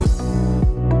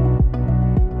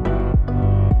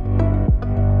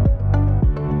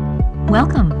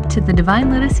Welcome to the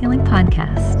Divine Lotus Healing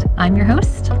Podcast. I'm your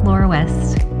host, Laura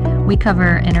West. We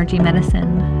cover energy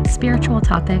medicine, spiritual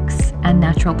topics, and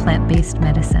natural plant-based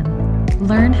medicine.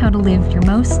 Learn how to live your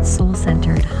most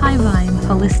soul-centered, high-vibe,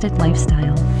 holistic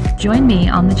lifestyle. Join me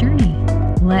on the journey.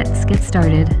 Let's get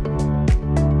started.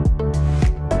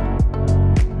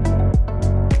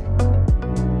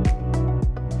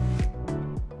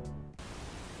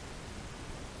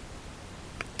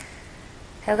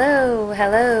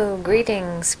 Hello,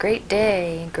 greetings, great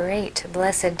day, great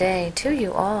blessed day to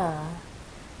you all.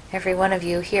 Every one of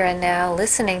you here and now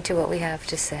listening to what we have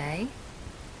to say.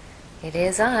 It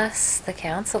is us, the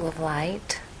Council of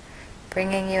Light,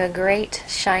 bringing you a great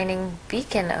shining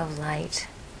beacon of light.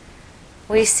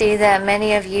 We see that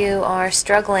many of you are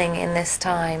struggling in this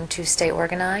time to stay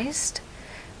organized,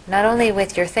 not only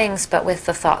with your things, but with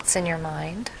the thoughts in your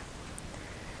mind.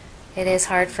 It is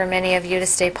hard for many of you to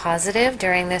stay positive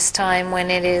during this time when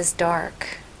it is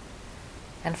dark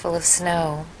and full of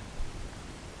snow.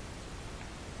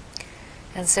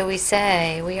 And so we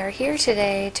say, we are here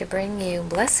today to bring you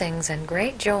blessings and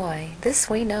great joy. This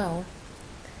we know.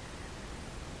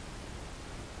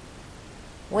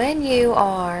 When you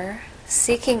are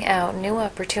seeking out new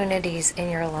opportunities in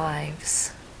your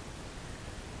lives,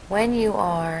 when you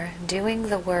are doing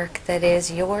the work that is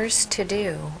yours to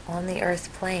do on the earth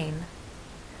plane,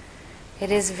 it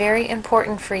is very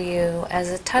important for you as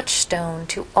a touchstone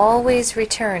to always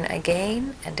return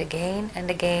again and again and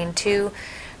again to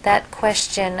that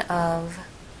question of,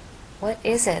 what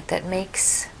is it that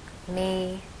makes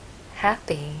me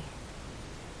happy?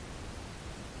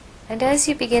 And as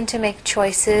you begin to make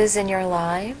choices in your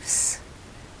lives,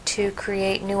 to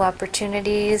create new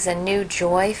opportunities and new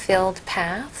joy-filled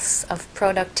paths of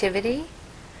productivity,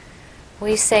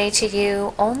 we say to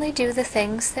you, only do the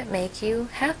things that make you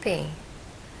happy.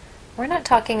 We're not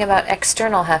talking about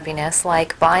external happiness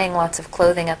like buying lots of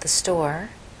clothing at the store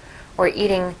or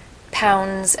eating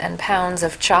pounds and pounds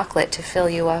of chocolate to fill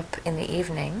you up in the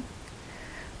evening.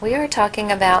 We are talking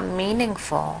about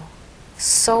meaningful,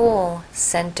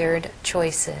 soul-centered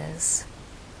choices,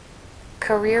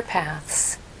 career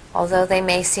paths, although they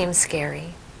may seem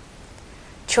scary.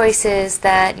 Choices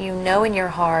that you know in your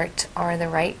heart are the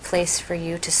right place for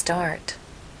you to start.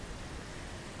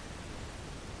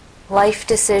 Life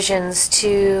decisions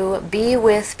to be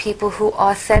with people who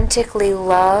authentically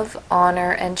love,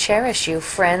 honor, and cherish you,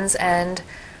 friends and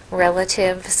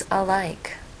relatives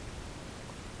alike.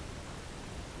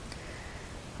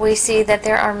 We see that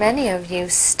there are many of you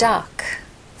stuck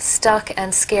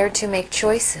and scared to make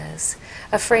choices,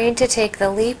 afraid to take the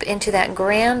leap into that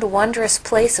grand, wondrous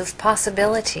place of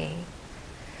possibility.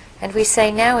 And we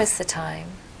say, now is the time.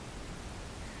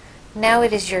 Now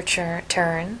it is your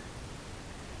turn.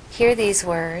 Hear these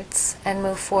words and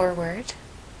move forward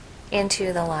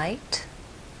into the light.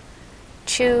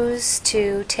 Choose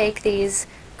to take these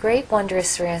great,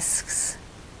 wondrous risks.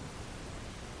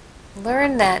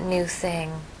 Learn that new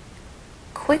thing.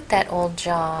 Quit that old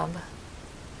job.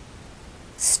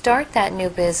 Start that new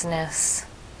business.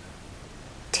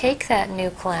 Take that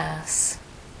new class.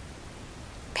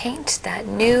 Paint that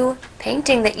new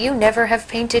painting that you never have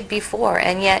painted before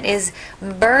and yet is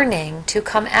burning to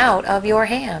come out of your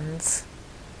hands.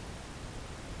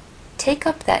 Take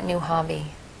up that new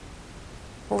hobby.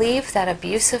 Leave that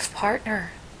abusive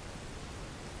partner.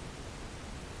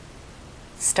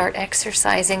 Start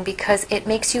exercising because it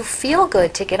makes you feel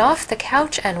good to get off the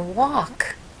couch and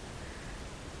walk.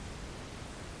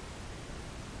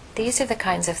 These are the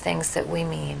kinds of things that we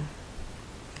mean.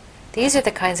 These are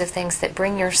the kinds of things that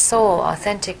bring your soul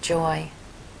authentic joy.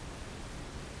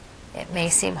 It may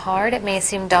seem hard, it may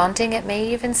seem daunting, it may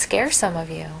even scare some of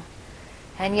you.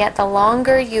 And yet the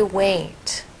longer you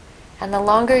wait, and the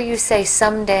longer you say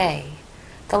someday,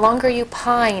 the longer you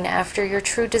pine after your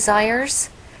true desires,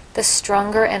 the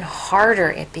stronger and harder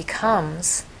it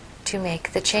becomes to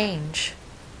make the change.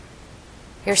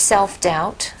 Your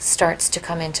self-doubt starts to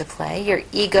come into play. Your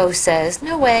ego says,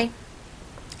 no way,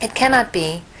 it cannot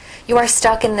be. You are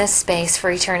stuck in this space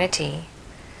for eternity.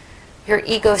 Your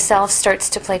ego self starts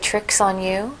to play tricks on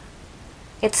you.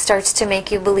 It starts to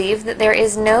make you believe that there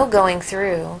is no going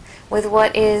through with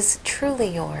what is truly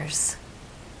yours.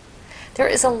 There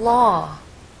is a law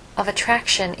of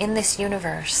attraction in this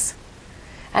universe,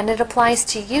 and it applies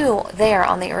to you there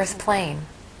on the earth plane.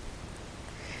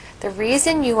 The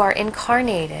reason you are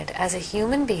incarnated as a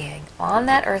human being on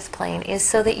that earth plane is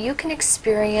so that you can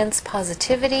experience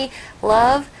positivity,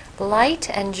 love, light,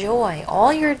 and joy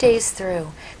all your days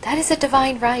through. That is a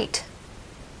divine right.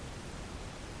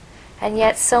 And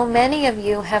yet so many of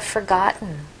you have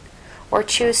forgotten or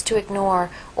choose to ignore,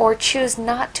 or choose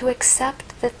not to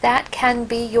accept that that can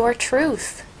be your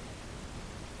truth.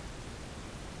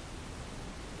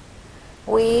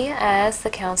 We, as the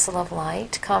Council of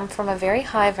Light, come from a very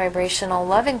high vibrational,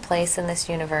 loving place in this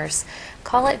universe.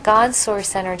 Call it God's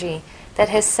source energy that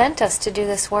has sent us to do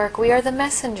this work. We are the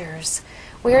messengers.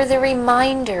 We are the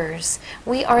reminders.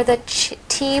 We are the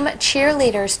team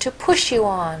cheerleaders to push you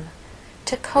on,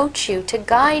 to coach you, to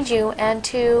guide you, and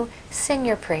to sing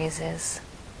your praises.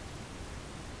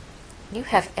 You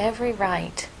have every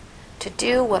right to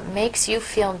do what makes you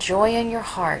feel joy in your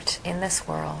heart in this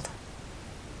world.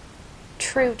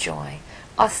 True joy,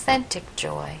 authentic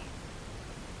joy,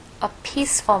 a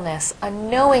peacefulness, a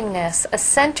knowingness, a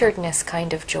centeredness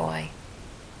kind of joy.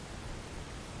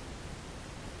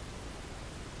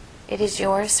 It is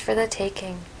yours for the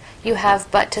taking. You have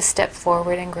but to step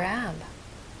forward and grab.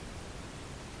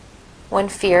 When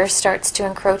fear starts to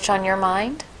encroach on your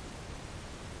mind,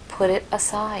 put it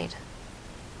aside.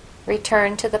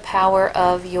 Return to the power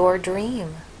of your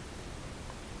dream.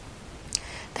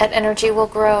 That energy will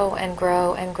grow and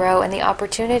grow and grow, and the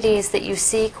opportunities that you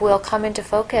seek will come into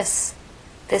focus.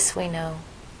 This we know.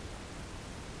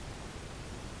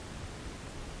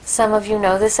 Some of you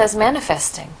know this as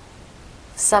manifesting.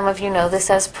 Some of you know this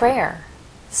as prayer.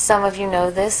 Some of you know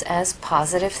this as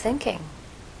positive thinking.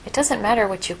 It doesn't matter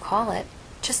what you call it.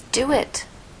 Just do it.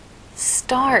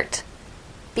 Start.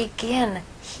 Begin.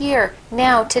 Here,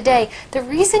 now, today. The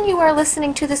reason you are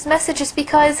listening to this message is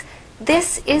because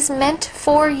this is meant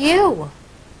for you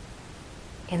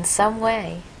in some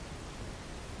way.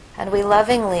 And we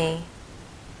lovingly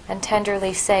and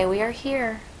tenderly say, we are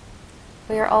here.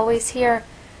 We are always here.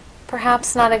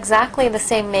 Perhaps not exactly the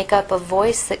same makeup of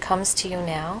voice that comes to you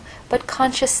now, but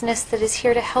consciousness that is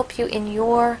here to help you in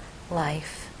your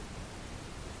life.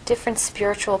 Different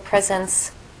spiritual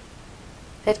presence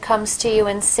that comes to you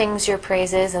and sings your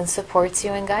praises and supports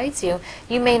you and guides you.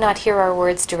 You may not hear our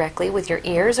words directly with your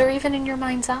ears or even in your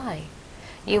mind's eye.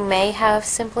 You may have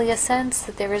simply a sense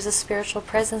that there is a spiritual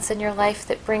presence in your life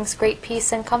that brings great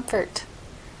peace and comfort.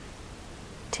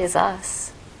 'Tis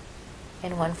us,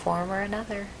 in one form or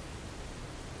another.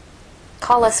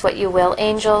 Call us what you will,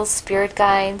 angels, spirit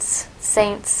guides,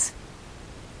 saints,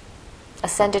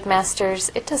 ascended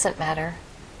masters, it doesn't matter.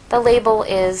 The label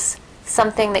is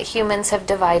something that humans have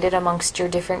divided amongst your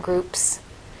different groups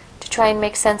to try and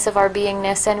make sense of our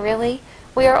beingness, and really,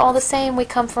 we are all the same. We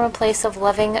come from a place of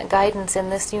loving guidance in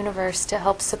this universe to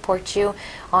help support you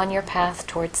on your path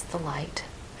towards the light.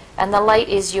 And the light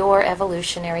is your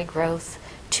evolutionary growth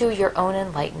to your own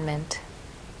enlightenment.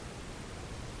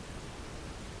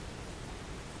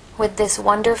 With this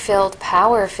wonder-filled,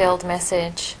 power-filled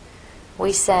message,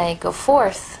 we say, go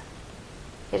forth.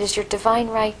 It is your divine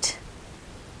right.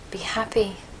 Be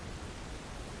happy.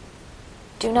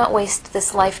 Do not waste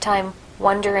this lifetime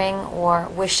wondering or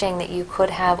wishing that you could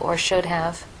have or should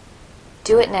have.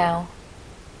 Do it now,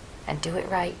 and do it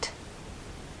right.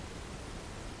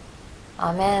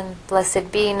 Amen.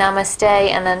 Blessed be. Namaste.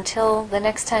 And until the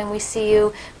next time we see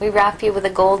you, we wrap you with a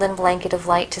golden blanket of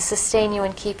light to sustain you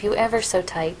and keep you ever so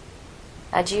tight.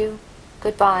 Adieu,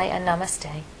 goodbye, and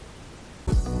namaste.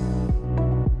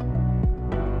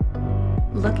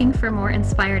 Looking for more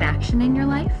inspired action in your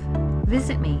life?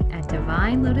 Visit me at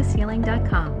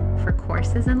DivineLotusHealing.com for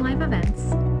courses and live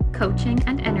events, coaching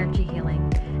and energy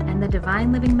healing, and the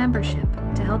Divine Living membership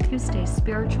to help you stay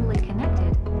spiritually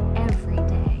connected every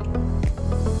day.